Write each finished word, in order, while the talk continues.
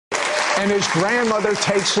And his grandmother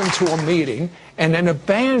takes him to a meeting, and an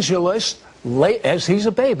evangelist, as he's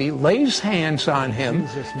a baby, lays hands on him.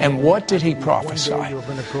 And what did he prophesy?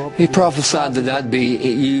 He prophesied that I'd be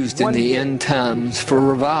used in the end times for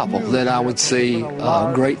revival, that I would see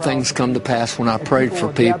great things come to pass when I prayed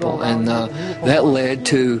for people. And that led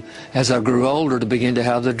to, as I grew older, to begin to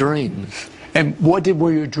have the dreams. And what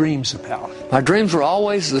were your dreams about? My dreams were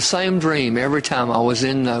always the same dream every time. I was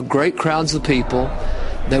in great crowds of people.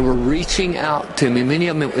 They were reaching out to me, many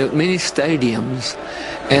of them at many stadiums,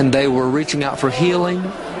 and they were reaching out for healing,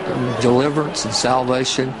 and deliverance, and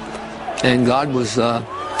salvation. And God was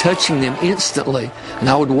touching them instantly. And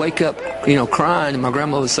I would wake up, crying, and my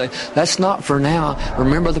grandmother would say, "That's not for now.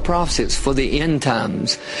 Remember the prophecy. It's for the end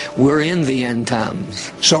times. We're in the end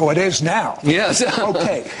times." So it is now. Yes.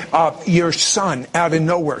 Okay. Your son, out of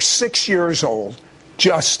nowhere, 6 years old,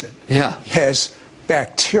 Justin, has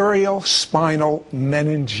bacterial spinal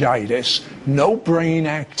meningitis, no brain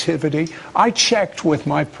activity. I checked with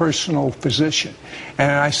my personal physician, and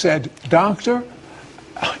I said, "Doctor,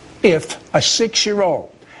 if a 6-year-old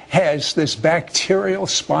has this bacterial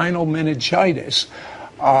spinal meningitis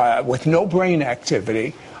with no brain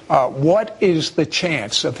activity, what is the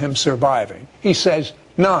chance of him surviving?" He says,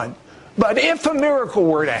 "None. But if a miracle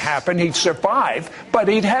were to happen, he'd survive, but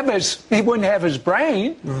he wouldn't have his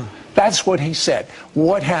brain." That's what he said.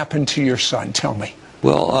 What happened to your son? Tell me.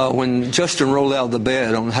 Well, when Justin rolled out of the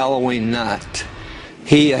bed on Halloween night,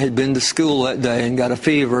 he had been to school that day and got a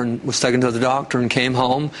fever and was taken to the doctor and came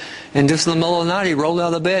home. And just in the middle of the night, he rolled out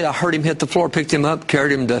of the bed. I heard him hit the floor, picked him up,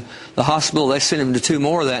 carried him to the hospital. They sent him to 2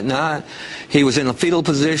 more that night. He was in a fetal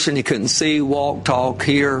position. He couldn't see, walk, talk,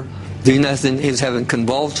 hear, do nothing. He was having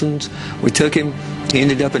convulsions. We took him. He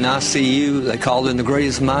ended up in ICU. They called in the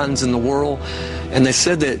greatest minds in the world. And they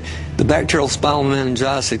said that the bacterial spinal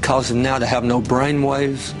meningitis had caused him now to have no brain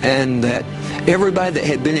waves, and that everybody that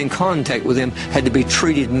had been in contact with him had to be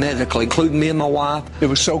treated medically, including me and my wife. It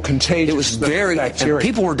was so contagious. It was very, and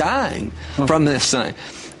people were dying from this thing.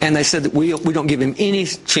 And they said that we don't give him any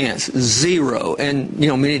chance, zero. And,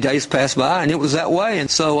 many days passed by, and it was that way.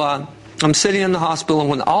 And so I'm sitting in the hospital, and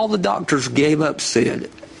when all the doctors gave up,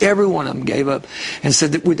 every one of them gave up and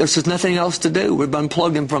said that there's just nothing else to do. We've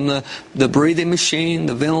unplugged him from the breathing machine,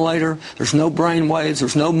 the ventilator. There's no brain waves.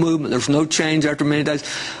 There's no movement. There's no change after many days.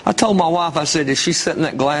 I told my wife, I said, as she sat in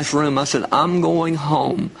that glass room, I said, "I'm going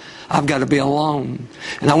home. I've got to be alone."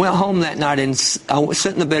 And I went home that night, and I was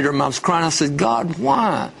sitting in the bedroom. I was crying. I said, "God,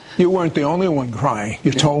 why?" You weren't the only one crying.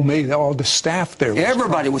 You told me that all the staff there was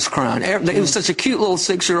Everybody was crying. He was such a cute little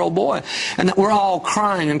 6-year-old boy. And we're all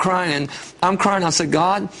crying and crying. And I'm crying. I said,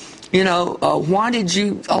 "God, why did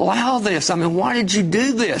you allow this? I mean, why did you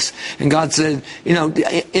do this?" And God said,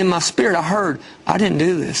 in my spirit, I heard, "I didn't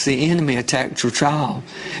do this. The enemy attacked your child.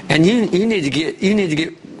 And you need to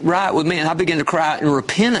get right with me." And I began to cry in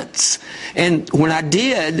repentance. And when I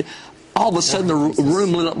did, all of a sudden the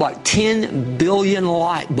room lit up like 10 billion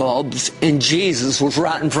light bulbs, and Jesus was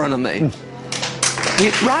right in front of me.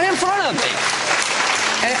 Right in front of me.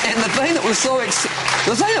 And the thing that was so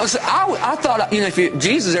I thought, if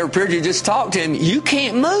Jesus ever appeared to you, just talk to him, you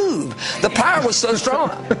can't move. The power was so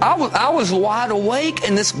strong. I was wide awake,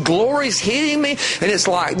 and this glory's hitting me, and it's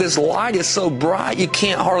like this light is so bright you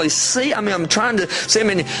can't hardly see. I mean, I'm trying to see him,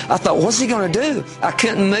 and I thought, what's he going to do? I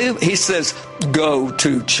couldn't move. He says, "Go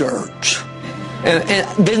to church." And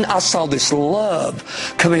then I saw this love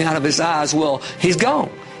coming out of his eyes. Well, he's gone.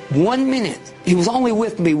 1 minute. He was only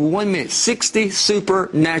with me 1 minute, 60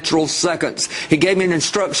 supernatural seconds. He gave me an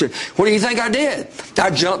instruction. What do you think I did?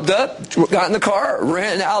 I jumped up, got in the car,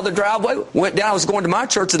 ran out of the driveway, went down. I was going to my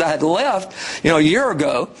church that I had left, a year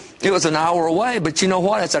ago. It was an hour away, but you know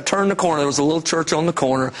what? As I turned the corner, there was a little church on the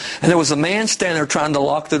corner, and there was a man standing there trying to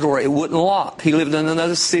lock the door. It wouldn't lock. He lived in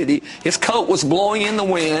another city. His coat was blowing in the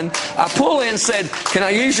wind. I pulled in and said, "Can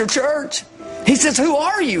I use your church?" He says, "Who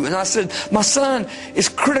are you?" And I said, "My son is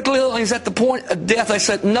critically ill. He's at the point of death." I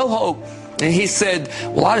said, "No hope." And he said,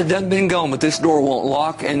 "Well, I'd have done been gone, but this door won't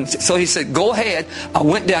lock." And so he said, "Go ahead." I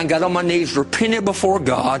went down, got on my knees, repented before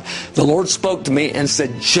God. The Lord spoke to me and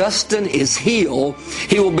said, "Justin is healed.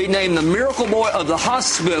 He will be named the miracle boy of the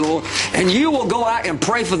hospital, and you will go out and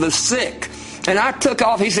pray for the sick." And I took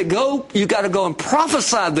off. He said, "Go, you got to go and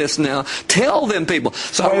prophesy this now. Tell them people."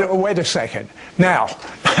 So wait a second. Now,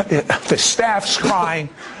 the staff's crying.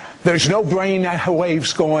 There's no brain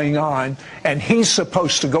waves going on, and he's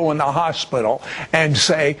supposed to go in the hospital and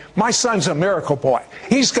say, my son's a miracle boy.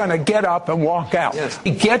 He's going to get up and walk out. Yes.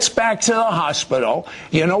 He gets back to the hospital.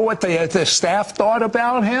 You know what the staff thought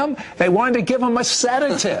about him? They wanted to give him a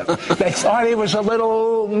sedative. They thought he was a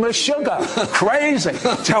little meshuggah, crazy.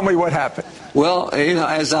 Tell me what happened. Well,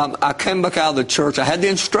 as I came back out of the church, I had the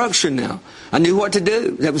instruction now. I knew what to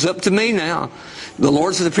do. It was up to me now. The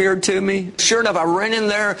Lord's appeared to me. Sure enough, I ran in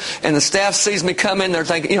there, and the staff sees me come in. They're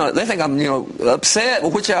thinking, they think I'm, upset,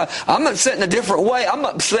 which I'm upset in a different way. I'm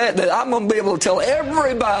upset that I'm going to be able to tell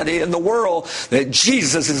everybody in the world that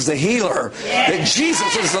Jesus is the healer, that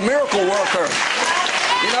Jesus is the miracle worker.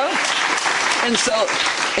 And so,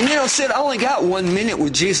 Sid, I only got 1 minute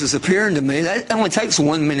with Jesus appearing to me. That only takes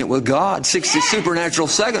 1 minute with God, 60 supernatural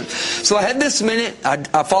seconds. So I had this minute.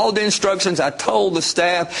 I followed the instructions. I told the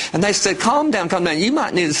staff, and they said, calm down. You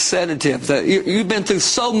might need a sedative. You've been through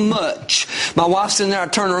so much. My wife's in there. I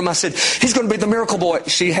turned to her and I said, he's going to be the miracle boy.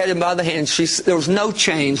 She had him by the hand. There was no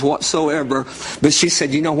change whatsoever. But she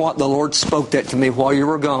said, you know what? The Lord spoke that to me while you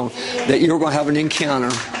were gone, that you were going to have an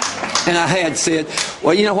encounter. And I had said,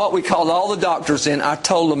 well, you know what? We called all the doctors in. I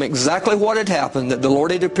told them exactly what had happened, that the Lord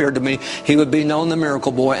had appeared to me. He would be known the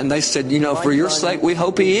miracle boy. And they said, for your sake, we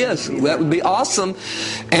hope he is. That would be awesome.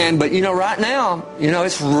 But right now,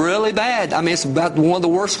 it's really bad. I mean, it's about one of the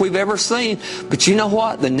worst we've ever seen. But you know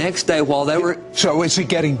what? The next day while they were... So is he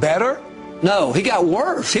getting better? No, he got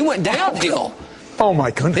worse. He went downhill. Oh,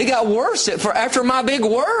 my goodness. He got worse. After my big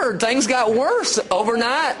word, things got worse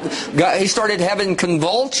overnight. He started having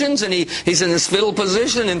convulsions, and he's in this fetal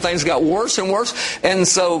position, and things got worse and worse. And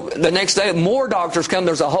so the next day, more doctors come.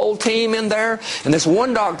 There's a whole team in there, and this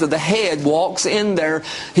one doctor, the head, walks in there.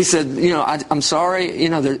 He said, I'm sorry,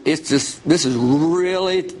 it's just, this is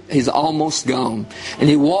really, he's almost gone. And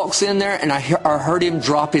he walks in there, and I heard him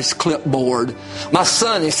drop his clipboard. My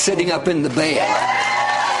son is sitting up in the bed.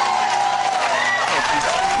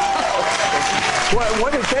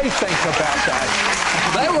 What did they think about that?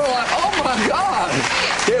 They were like, oh my God.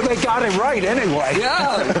 They got it right anyway.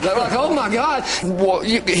 Yeah, they're like, oh my God. Well,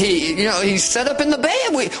 he's set up in the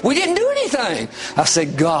bed. We didn't do anything. I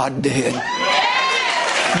said, God did.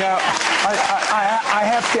 Now, I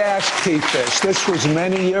have to ask Pete this. This was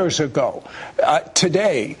many years ago.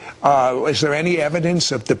 Today, is there any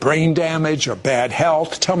evidence of the brain damage or bad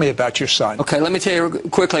health? Tell me about your son. Okay, let me tell you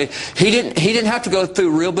quickly. He didn't have to go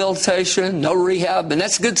through rehabilitation, no rehab, and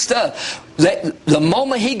that's good stuff. The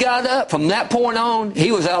moment he got up, from that point on,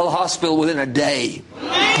 he was out of the hospital within a day.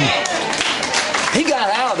 He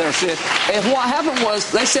got out of there, Sid. And what happened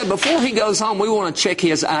was, they said before he goes home, we want to check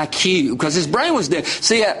his IQ, because his brain was dead.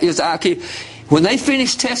 See his IQ. When they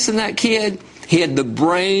finished testing that kid, he had the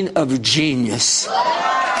brain of a genius.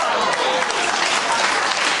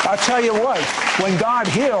 I'll tell you what, when God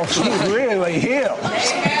heals, he really heals.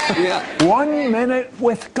 Yeah. 1 minute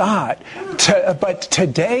with God. But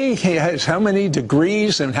today he has how many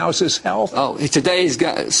degrees, and how's his health? Oh, today he's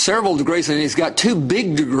got several degrees, and he's got 2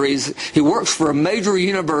 big degrees. He works for a major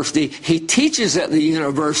university. He teaches at the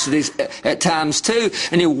universities at times too,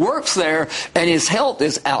 and he works there, and his health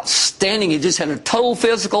is outstanding. He just had a total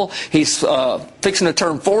physical. He's fixing to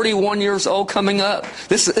turn 41 years old coming up.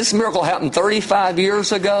 This miracle happened 35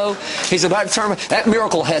 years ago. He's about to turn. That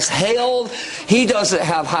miracle has held. He doesn't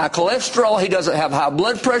have high cholesterol. He doesn't have high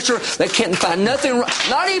blood pressure. They can't find nothing,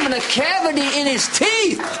 not even a cavity in his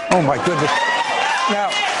teeth. Oh, my goodness. Now,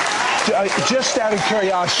 just out of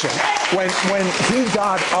curiosity, when he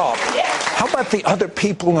got up, how about the other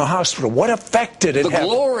people in the hospital? What effect did it have? The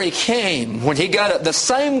glory came when he got up. The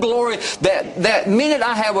same glory, that minute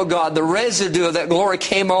I had with God, the residue of that glory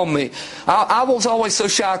came on me. I was always so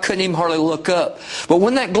shy I couldn't even hardly look up. But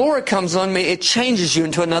when that glory comes on me, it changes you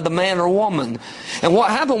into another man or woman. And what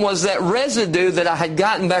happened was that residue that I had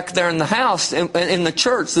gotten back there in the house, in the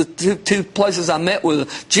church, the two places I met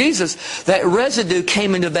with Jesus, that residue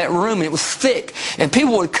came into that room. It was thick. And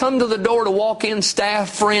people would come to the door to walk in, staff,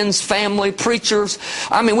 friends, family, preachers.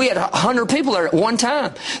 I mean, we had 100 people there at one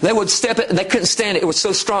time. They would step in, they couldn't stand it. It was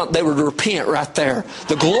so strong, they would repent right there.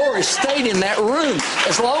 The glory stayed in that room.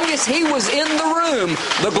 As long as he was in the room,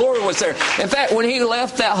 the glory was there. In fact, when he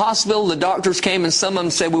left that hospital, the doctors came, and some of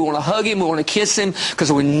them said, we want to hug him, we want to kiss him, because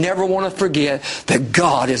we never want to forget that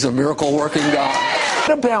God is a miracle-working God.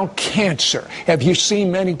 What about cancer? Have you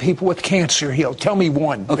seen many people with cancer healed? Tell me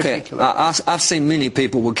one. Okay, I've seen many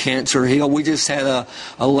people with cancer healed. We just had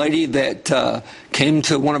a lady that came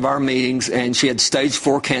to one of our meetings, and she had stage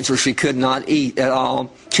 4 cancer. She could not eat at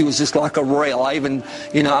all. She was just like a rail.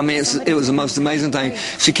 It was the most amazing thing.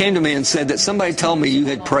 She came to me and said that somebody told me you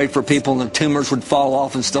had prayed for people and the tumors would fall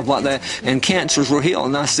off and stuff like that, and cancers were healed.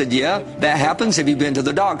 And I said, yeah, that happens. Have you been to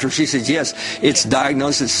the doctor? She said, yes, it's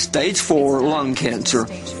diagnosed as stage 4 lung cancer.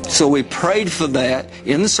 So we prayed for that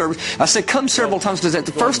in the service. I said, come several times, because at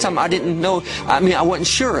the first time I didn't know, I wasn't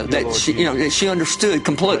sure that she understood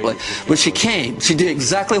completely. But she came. She did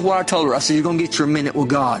exactly what I told her. I said, you're going to get your minute with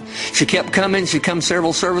God. She kept coming. She come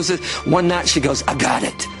several services. One night she goes, I got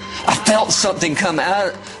it. I felt something come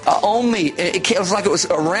out on me. It was like it was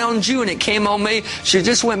around you, and it came on me. She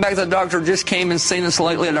just went back to the doctor, just came and seen us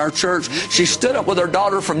lately at our church. She stood up with her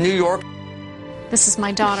daughter from New York. This is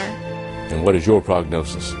my daughter. And what is your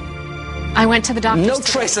prognosis? I went to the doctor. No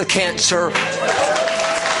trace of cancer.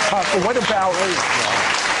 What about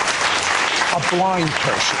a blind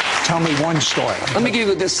person? Tell me one story. Let me give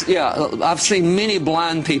you this. Yeah, I've seen many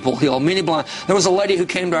blind people healed. Many blind. There was a lady who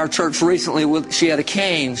came to our church recently. She had a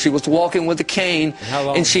cane. She was walking with a cane,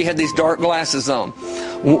 and she had these dark glasses on.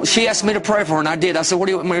 She asked me to pray for her, and I did. I said, what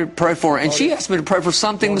do you want me to pray for? And she asked me to pray for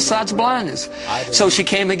something besides blindness. So she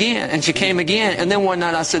came again, and she came again. And then one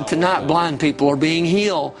night I said, tonight blind people are being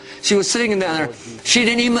healed. She was sitting down there.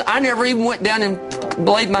 I never even went down and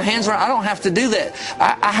laid my hands around. I don't have to do that.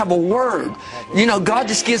 I have a word. God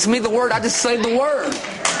just gives me the word. I just say the word.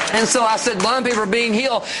 And so I said, blind people are being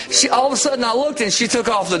healed. All of a sudden I looked, and she took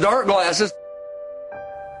off the dark glasses.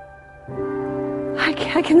 I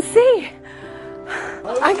can see.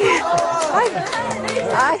 I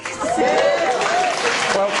can see.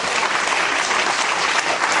 Well,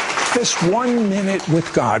 this 1 minute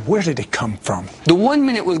with God, where did it come from? The 1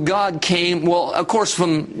 minute with God came, well, of course,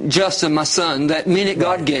 from Justin, my son, that minute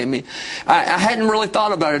God gave me. I hadn't really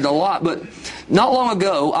thought about it a lot, but not long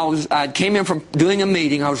ago, I came in from doing a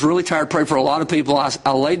meeting. I was really tired, prayed for a lot of people. I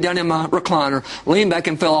laid down in my recliner, leaned back,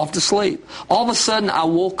 and fell off to sleep. All of a sudden, I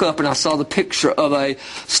woke up and I saw the picture of a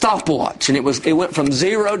stopwatch, and it went from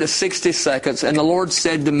 0 to 60 seconds, and the Lord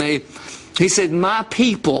said to me, He said, my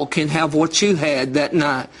people can have what you had that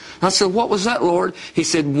night. I said, what was that, Lord? He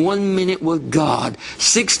said, 1 minute with God,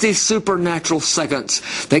 60 supernatural seconds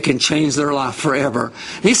that can change their life forever.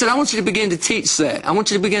 And he said, I want you to begin to teach that. I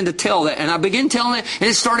want you to begin to tell that. And I began telling it, and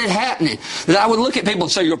it started happening. That I would look at people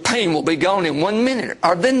and say, your pain will be gone in 1 minute.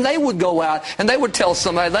 Or then they would go out and they would tell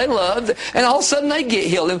somebody they loved, and all of a sudden they'd get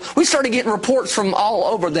healed. And we started getting reports from all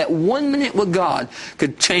over that 1 minute with God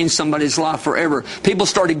could change somebody's life forever. People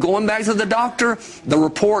started going back to the doctor. The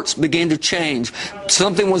reports began to change.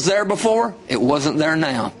 Something was there before, it wasn't there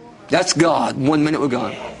now. That's God, 1 minute with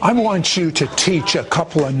God. I want you to teach a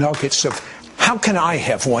couple of nuggets of how can I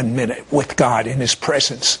have 1 minute with God in His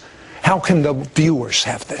presence? How can the viewers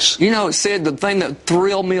have this? It said the thing that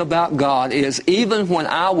thrilled me about God is even when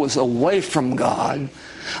I was away from God,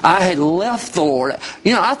 I had left the Lord.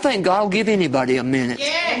 I think God will give anybody a minute.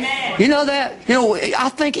 Yeah. You know that? I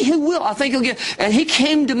think He will. I think He'll give. And He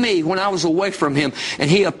came to me when I was away from Him, and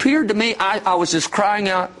He appeared to me. I was just crying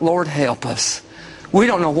out, Lord, help us. We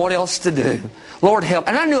don't know what else to do. Lord, help.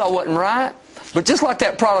 And I knew I wasn't right. But just like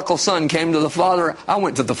that prodigal son came to the Father, I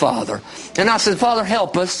went to the Father. And I said, Father,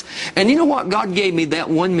 help us. And you know what? God gave me that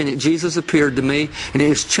 1 minute. Jesus appeared to me, and it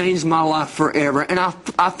has changed my life forever. And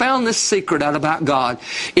I found this secret out about God.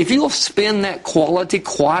 If you'll spend that quality,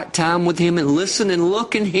 quiet time with Him and listen and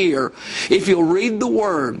look and hear, if you'll read the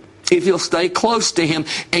Word, if you'll stay close to Him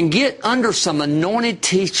and get under some anointed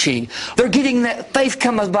teaching, they're getting that faith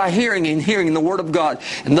comes by hearing and hearing the Word of God.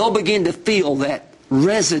 And they'll begin to feel that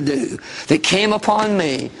residue that came upon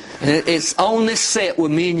me, and it's on this set with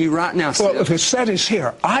me and you right now. Well, the set is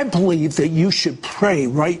here. I believe that you should pray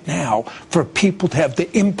right now for people to have the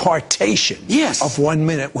impartation of 1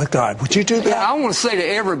 minute with God. Would you do that? Yeah, I want to say to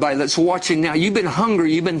everybody that's watching now, you've been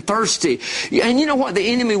hungry, you've been thirsty, and you know what the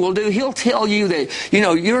enemy will do? He'll tell you that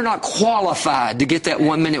you're not qualified to get that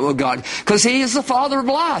 1 minute with God, because he is the father of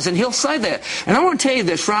lies, and he'll say that. And I want to tell you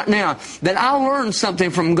this right now, that I learned something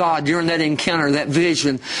from God during that encounter, that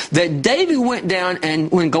vision, that David went down,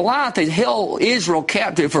 and when Goliath had held Israel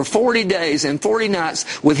captive for 40 days and 40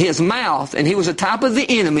 nights with his mouth, and he was a type of the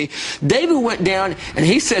enemy, David went down and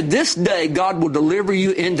he said, this day God will deliver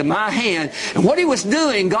you into my hand. And what he was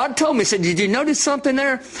doing, God told me, he said, did you notice something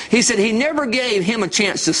there? He said he never gave him a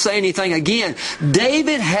chance to say anything again.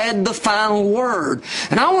 David had the final word.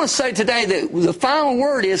 And I want to say today that the final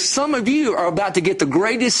word is some of you are about to get the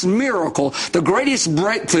greatest miracle, the greatest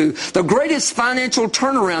breakthrough, the greatest financial financial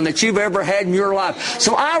turnaround that you've ever had in your life.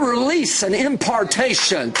 So I release an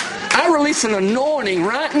impartation. I release an anointing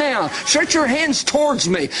right now. Stretch your hands towards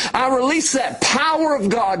me. I release that power of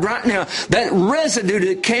God right now, that residue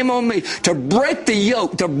that came on me to break the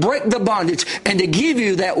yoke, to break the bondage, and to give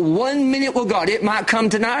you that 1 minute with God. It might come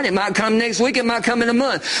tonight, it might come next week, it might come in a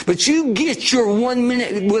month. But you get your 1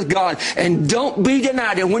 minute with God, and don't be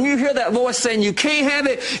denied. And when you hear that voice saying you can't have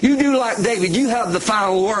it, you do like David. You have the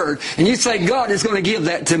final word. And you say, God is going to give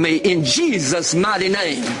that to me in Jesus' mighty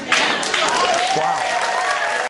name. Wow.